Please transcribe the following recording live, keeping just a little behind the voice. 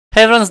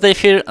Hey everyone, it's Dave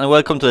here and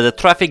welcome to the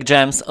traffic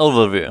jams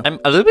overview. I'm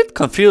a little bit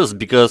confused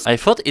because I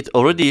thought it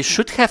already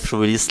should have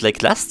released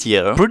like last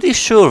year. Pretty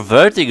sure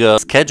Vertigo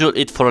scheduled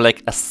it for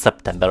like a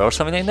September or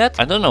something like that.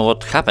 I don't know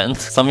what happened.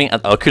 Something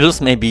at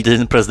Oculus maybe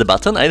didn't press the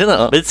button, I don't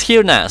know. But it's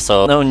here now,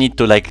 so no need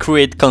to like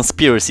create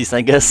conspiracies,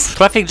 I guess.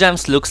 Traffic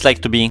jams looks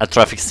like to be a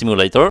traffic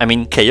simulator. I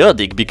mean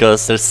chaotic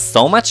because there's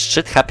so much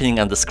shit happening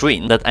on the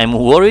screen that I'm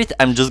worried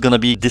I'm just gonna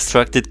be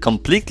distracted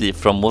completely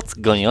from what's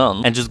going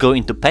on and just go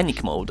into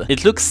panic mode.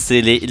 It looks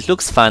silly. It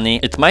looks funny.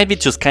 It might be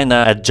just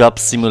kinda a job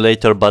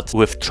simulator but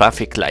with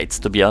traffic lights,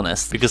 to be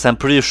honest, because I'm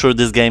pretty sure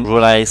this game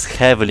relies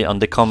heavily on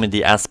the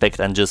comedy aspect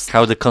and just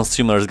how the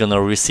consumer is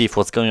gonna receive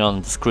what's going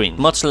on the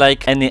screen. Much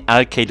like any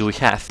arcade we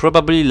have.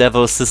 Probably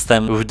level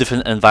system with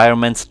different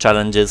environments,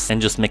 challenges and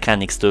just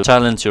mechanics to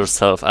challenge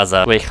yourself as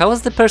a... Wait, how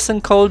is the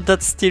person called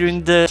that's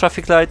steering the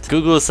traffic light?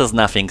 Google says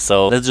nothing,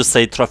 so let's just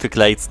say traffic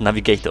lights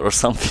navigator or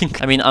something.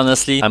 I mean,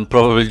 honestly, I'm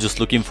probably just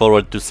looking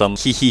forward to some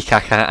hee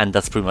haha and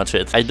that's pretty much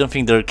it. I don't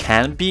think there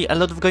can be a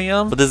lot of going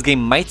on, but this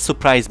game might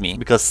surprise me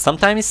because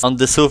sometimes on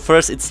the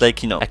surface it's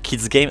like, you know, a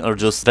kids game or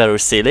just very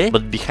silly,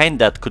 but behind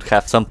that could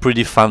have some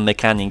pretty fun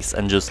mechanics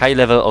and just high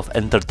level of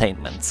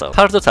entertainment. So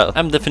hard to tell.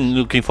 I'm definitely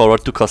looking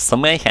forward to cause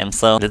some mayhem,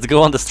 so let's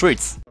go on the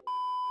streets.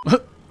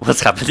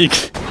 What's happening?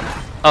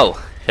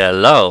 Oh,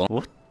 hello.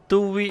 What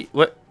do we...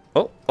 What?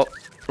 Oh,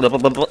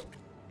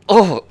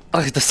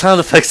 the sound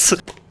effects.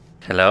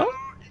 Hello?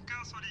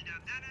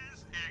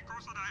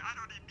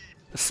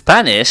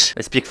 Spanish?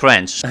 I speak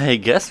French. I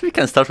guess we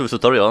can start with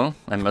tutorial,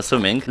 I'm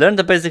assuming. Learn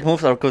the basic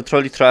moves or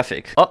control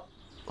traffic. Oh,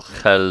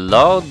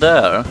 hello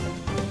there.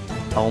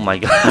 Oh my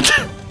god.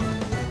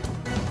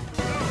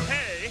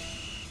 Hey.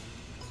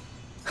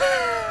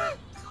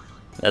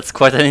 That's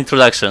quite an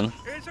introduction.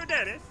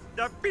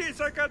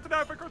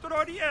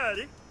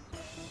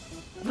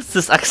 What's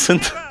this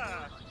accent?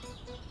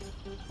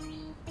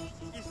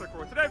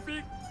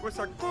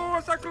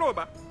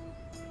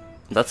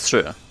 That's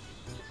true.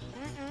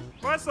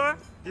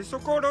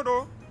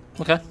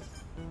 Okay.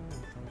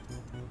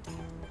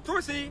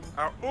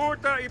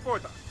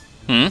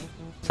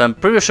 So I'm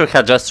pretty sure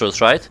had gestures,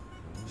 right?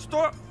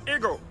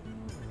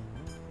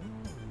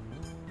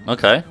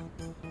 Okay.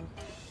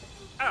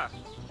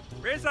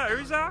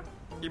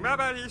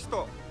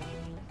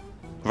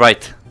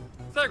 Right.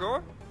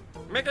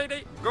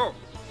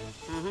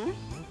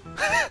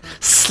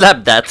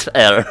 Slap that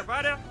air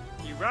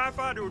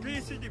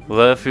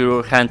with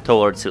your hand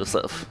towards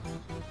yourself.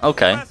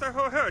 Okay.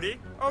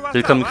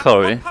 Welcome,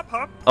 Corey.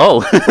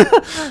 Oh!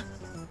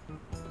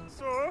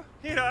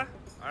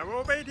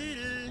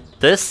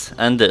 This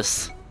and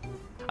this.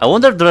 I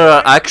wonder if there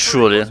are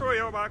actually...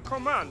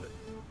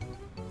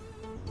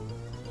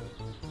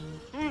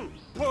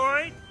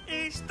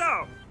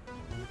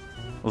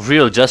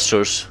 real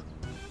gestures.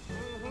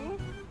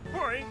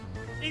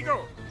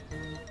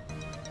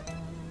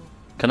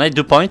 Can I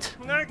do point?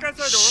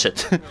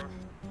 Shit.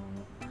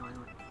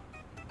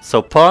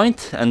 So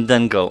point and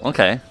then go.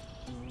 Okay.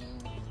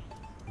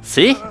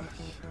 See?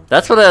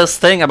 That's what I was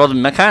saying about the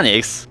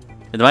mechanics.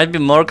 It might be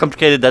more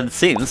complicated than it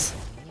seems.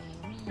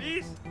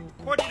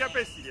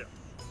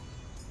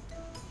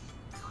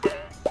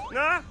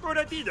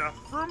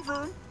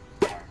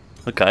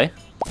 Okay.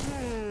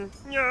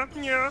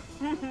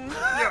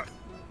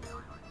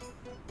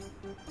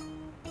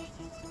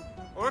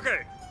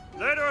 Okay,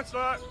 let us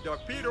start the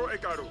Piro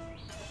Ekaru.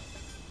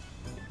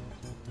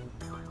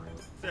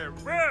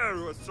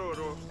 Severo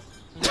solo.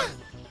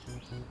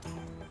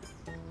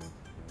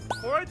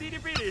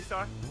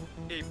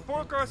 E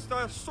poco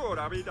sta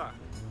sola vita.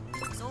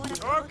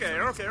 Okay.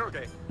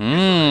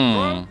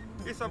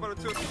 It's about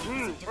to.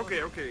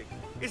 Okay.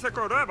 It's a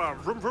called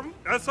vroom vroom.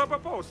 That's a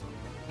proposal.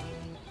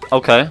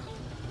 Okay.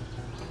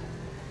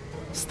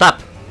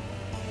 Stop.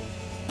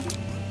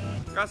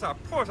 That's a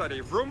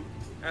positive vroom.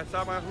 And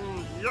some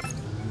yep.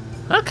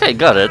 Okay,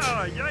 got it.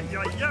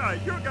 Yeah.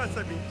 You got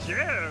some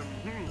jam.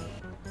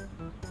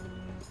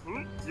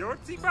 You're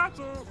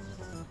battle.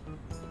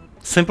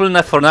 Simple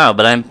enough for now,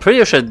 but I'm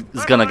pretty sure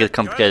it's gonna get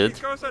complicated.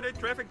 Because of the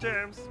traffic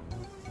jams.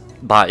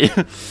 Bye.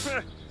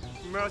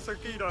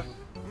 Masakita,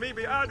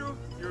 maybe I do.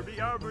 You'll be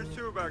able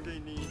to back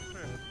in the.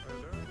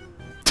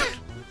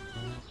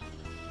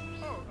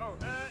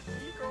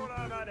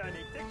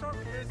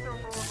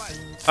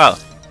 Oh,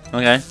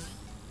 okay.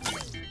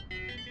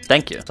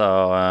 Thank you.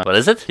 So, what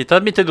is it? He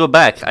told me to go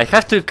back. I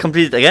have to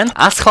complete it again?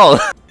 Asshole!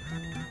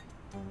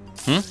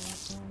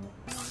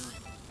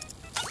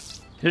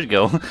 Here you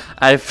go.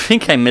 I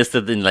think I missed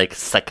it in like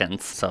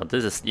seconds, so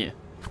this is new.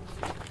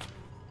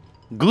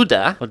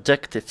 Gouda.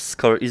 Objective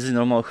score, easy,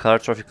 normal,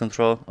 hard, traffic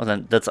control. Oh,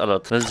 then that's a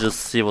lot. Let's just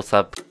see what's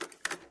up.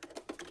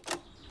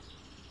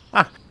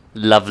 Ah,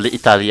 lovely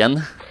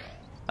Italian.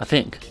 I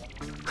think.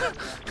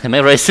 Am I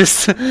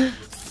racist?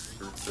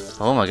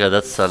 Oh my god,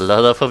 that's a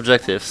lot of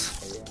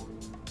objectives.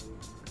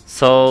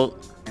 So,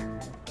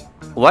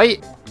 why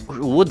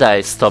would I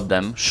stop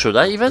them? Should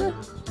I even?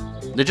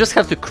 They just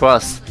have to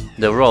cross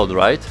the road,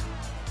 right?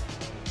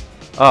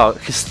 Oh,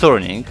 he's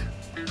turning.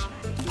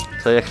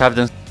 So you have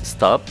them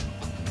stop.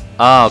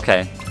 Ah,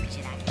 okay.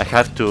 I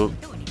have to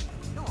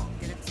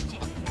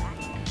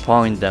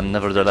point them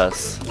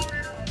nevertheless.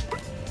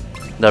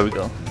 There we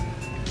go.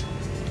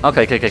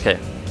 Okay.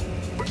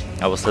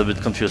 I was a little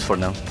bit confused for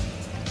now.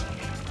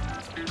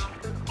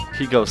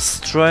 He goes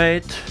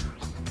straight.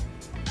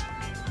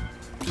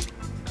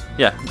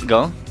 Yeah,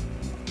 go.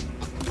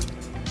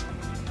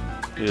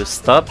 You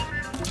stop.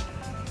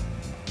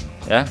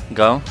 Yeah,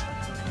 go.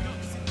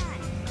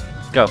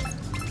 Go.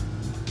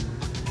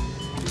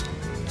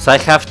 So I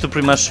have to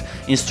pretty much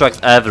instruct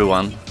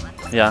everyone.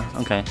 Yeah,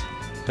 okay.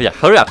 Oh yeah,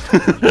 hurry up!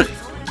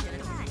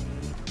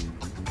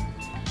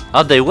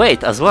 Oh, they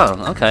wait as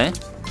well, okay.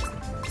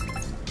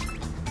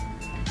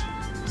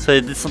 So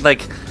it's not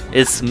like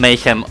it's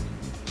mayhem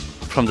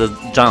from the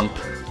jump.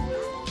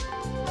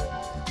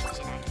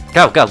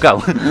 Go!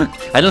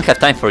 I don't have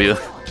time for you.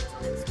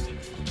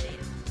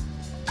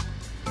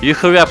 You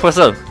hurry up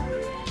yourself.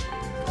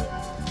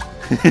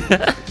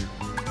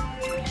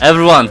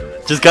 Everyone,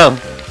 just go.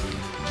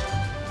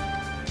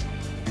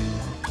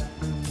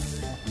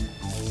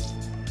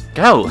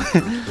 Go!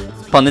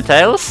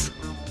 Ponytails?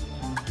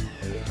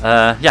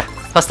 Yeah,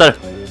 faster!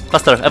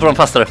 Everyone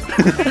faster!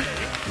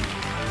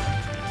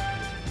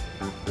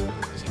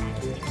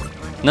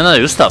 No,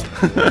 you stop!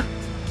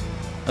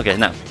 Okay,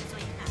 now.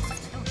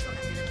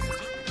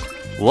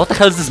 What the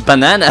hell is this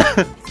banana?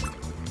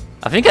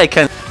 I think I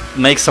can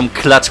make some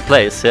clutch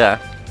plays, yeah.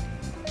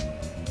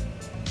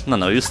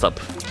 No, you stop.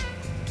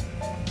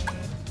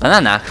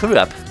 Banana, hurry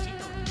up!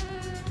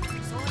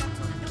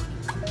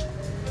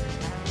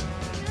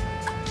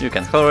 You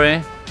can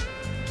hurry.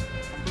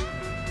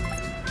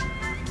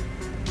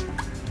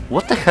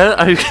 What the hell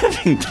are you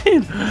giving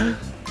them?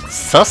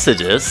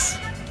 Sausages?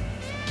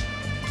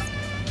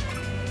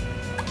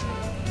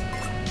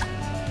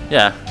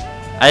 Yeah,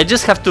 I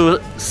just have to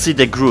see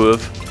the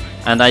groove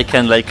and I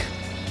can like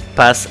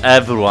pass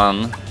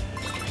everyone.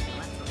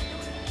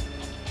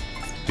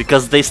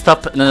 Because they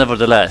stop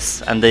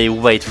nevertheless and they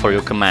wait for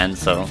your command,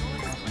 so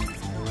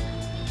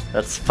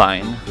that's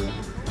fine.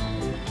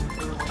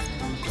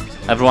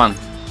 Everyone,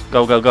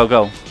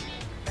 go.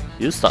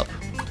 You stop.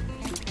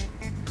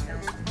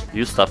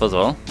 You stop as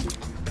well.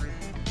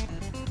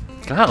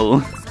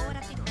 Go.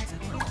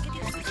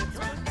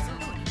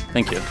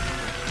 Thank you.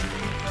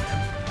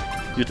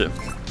 You too.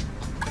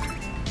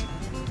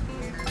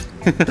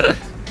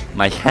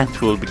 My hand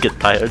will get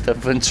tired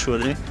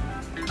eventually.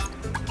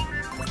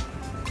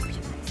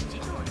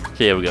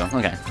 Here we go,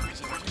 okay.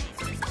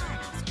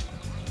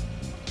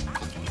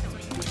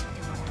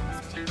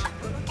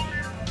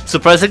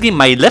 Surprisingly,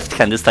 my left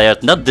hand is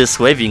tired, not this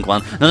waving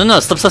one. No,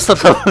 stop.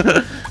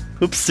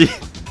 Oopsie.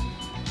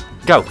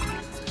 Go.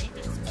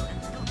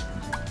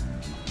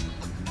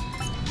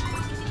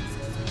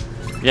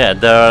 Yeah,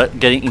 they're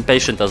getting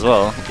impatient as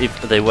well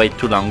if they wait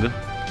too long.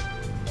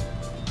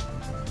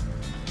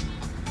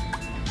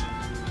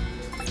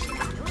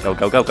 Go.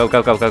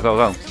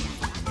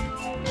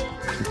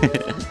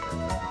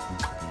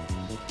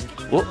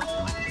 Whoa.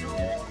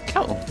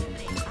 Go.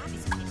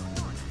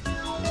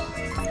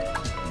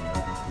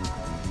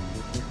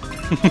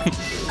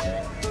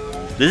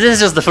 This is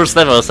just the first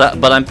level,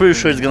 but I'm pretty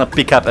sure it's gonna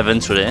pick up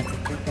eventually.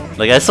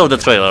 Like, I saw the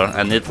trailer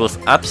and it was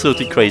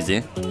absolutely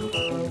crazy.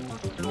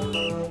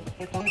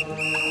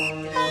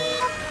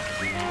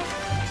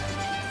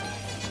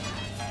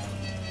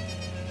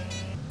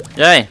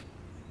 Yay!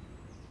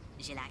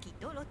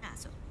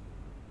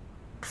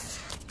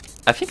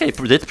 I think I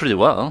did pretty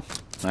well,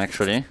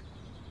 actually.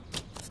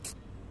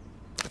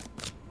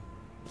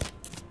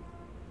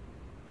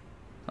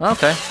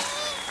 Okay.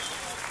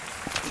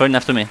 Fair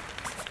enough to me.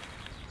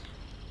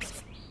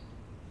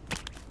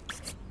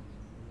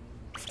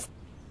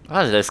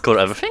 Oh, did I score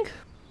everything?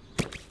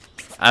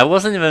 I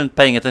wasn't even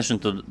paying attention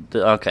to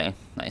the... Okay,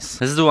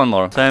 nice. Let's do one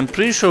more. So I'm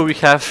pretty sure we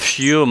have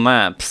few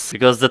maps.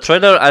 Because the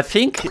trailer, I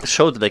think,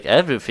 showed like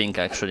everything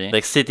actually.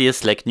 Like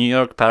cities, like New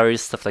York,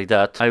 Paris, stuff like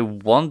that. I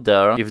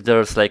wonder if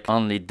there's like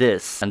only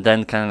this. And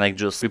then kind of like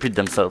just repeat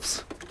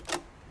themselves.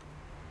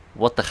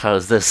 What the hell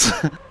is this?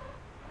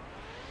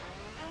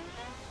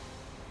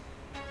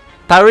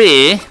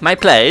 Paris, my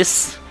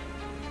place.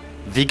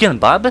 Vegan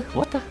Bob?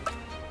 What the?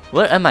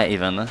 Where am I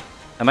even?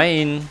 Am I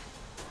in...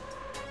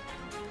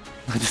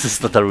 This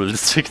is not a rule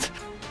district.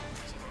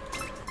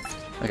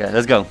 Okay,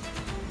 let's go.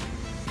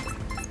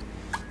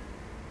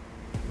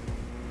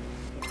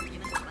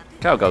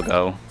 Go.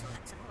 Go.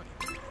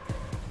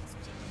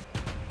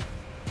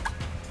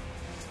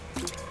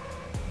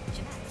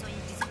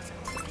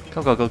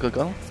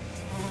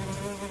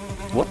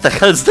 What the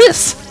hell is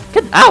this?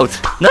 Get out!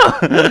 No!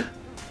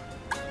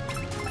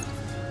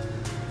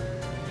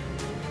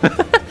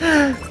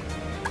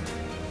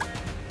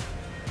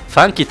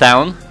 Funky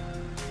town.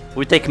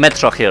 We take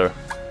metro here.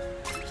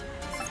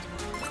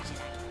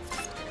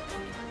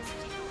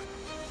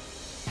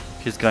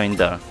 He's going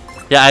there.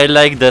 Yeah, I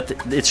like that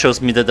it shows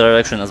me the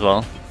direction as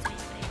well.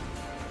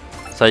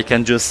 So I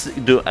can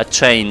just do a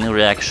chain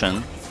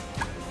reaction.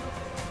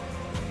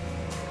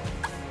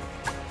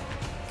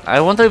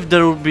 I wonder if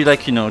there would be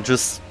like, you know,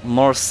 just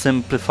more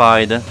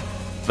simplified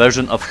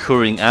version of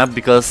hurrying up,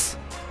 because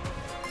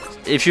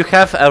if you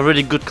have a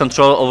really good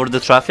control over the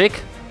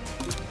traffic,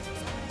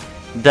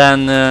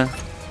 then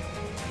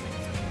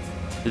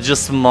it's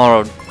just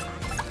more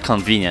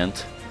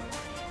convenient.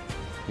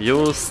 You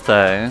will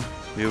stay,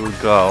 you will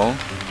go,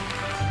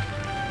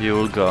 you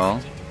will go.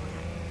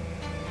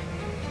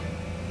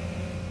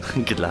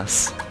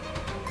 Glass.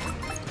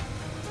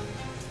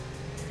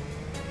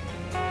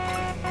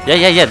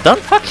 Yeah, don't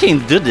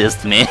fucking do this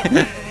to me.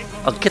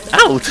 Oh, get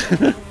out!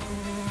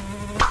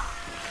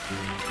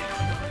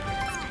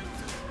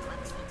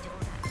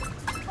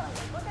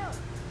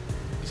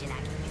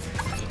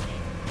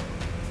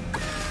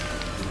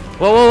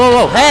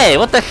 Whoa, hey,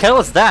 what the hell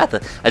was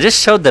that? I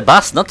just showed the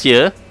bus, not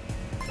you.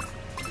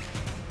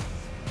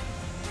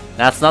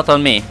 That's not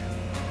on me.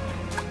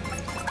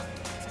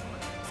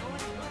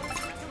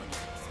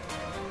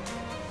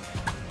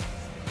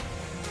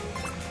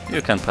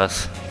 You can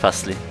pass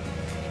fastly.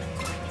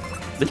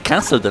 They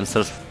cancelled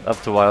themselves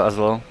after a while as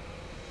well.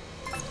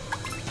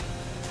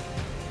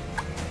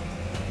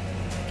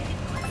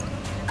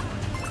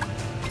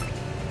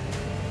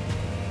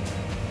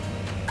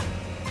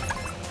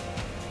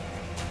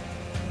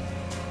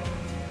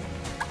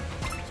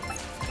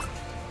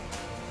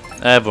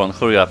 Everyone,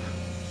 hurry up.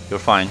 You're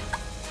fine.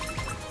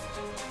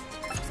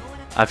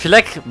 I feel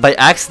like by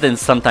accident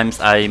sometimes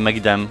I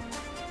make them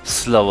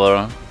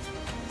slower.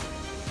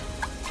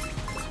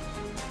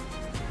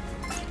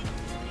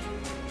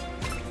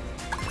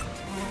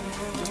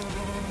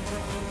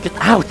 Get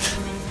out!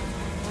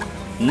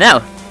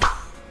 No!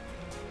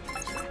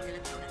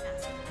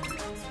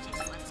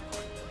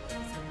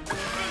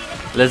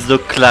 Let's do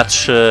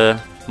clutch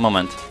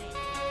moment.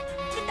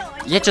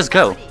 Yeah, just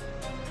go.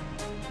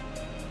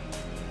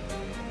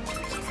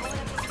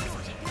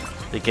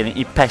 They're getting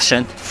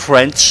impatient.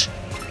 French.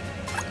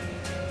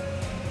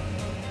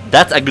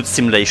 That's a good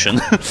simulation.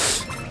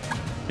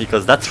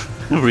 Because that's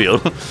real.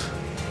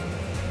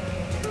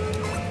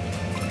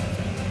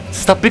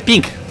 Stop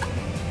beeping!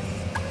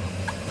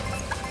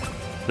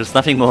 There's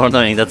nothing more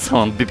annoying than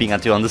someone beeping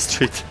at you on the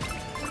street.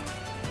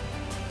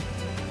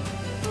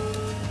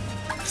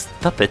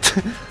 Stop it.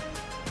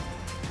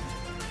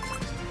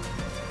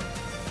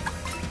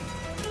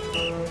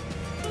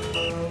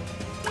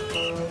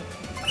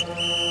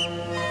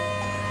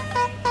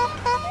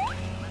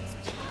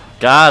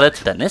 Got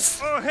it,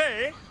 Dennis. Oh,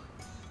 hey.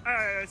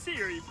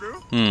 Siri,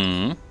 bro.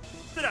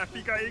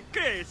 Traffic is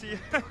crazy.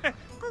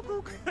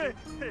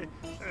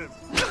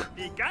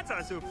 The cats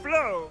are so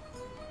flow.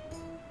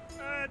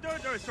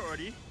 Don't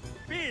sorry.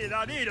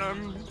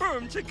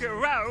 Boom chicka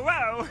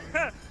wow.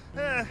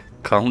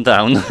 Calm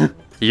down.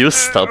 You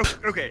stop.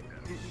 Okay.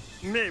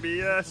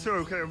 Maybe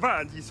so can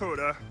vanti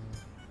soda.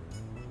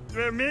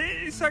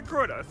 Me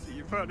sakura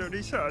si fanno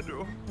di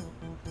shadow.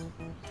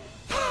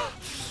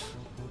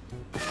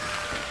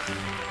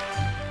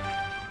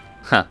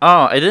 Huh.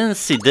 Oh, I didn't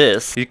see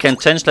this. You can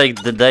change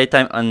like the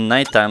daytime and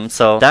nighttime,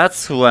 so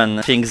that's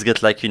when things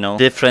get like, you know,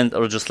 different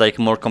or just like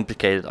more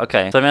complicated.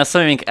 Okay, so I'm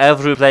assuming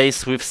every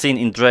place we've seen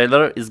in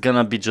trailer is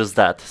gonna be just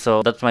that.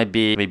 So that might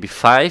be maybe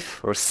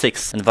 5 or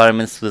 6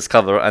 environments to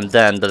discover, and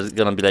then there's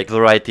gonna be like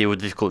variety with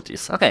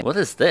difficulties. Okay, what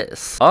is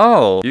this?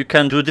 Oh, you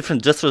can do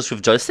different gestures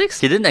with joysticks?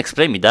 He didn't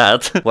explain me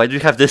that. Why do you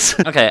have this?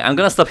 Okay, I'm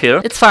gonna stop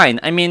here. It's fine.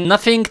 I mean,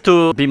 nothing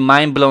to be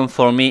mind blown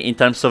for me in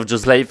terms of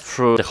just play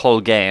through the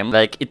whole game.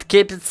 Like, it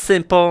keeps it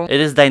simple. It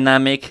is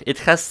dynamic, it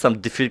has some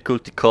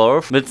difficulty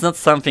curve, but it's not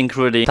something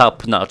really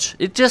top notch.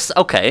 It's just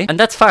okay, and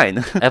that's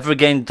fine. Every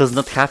game does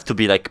not have to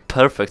be like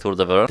perfect or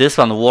whatever. This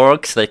one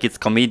works, like it's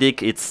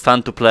comedic, it's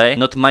fun to play.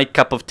 Not my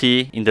cup of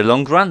tea in the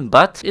long run,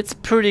 but it's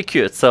pretty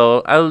cute,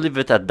 so I'll leave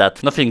it at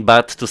that. Nothing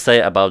bad to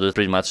say about it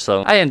pretty much,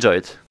 so I enjoy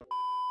it.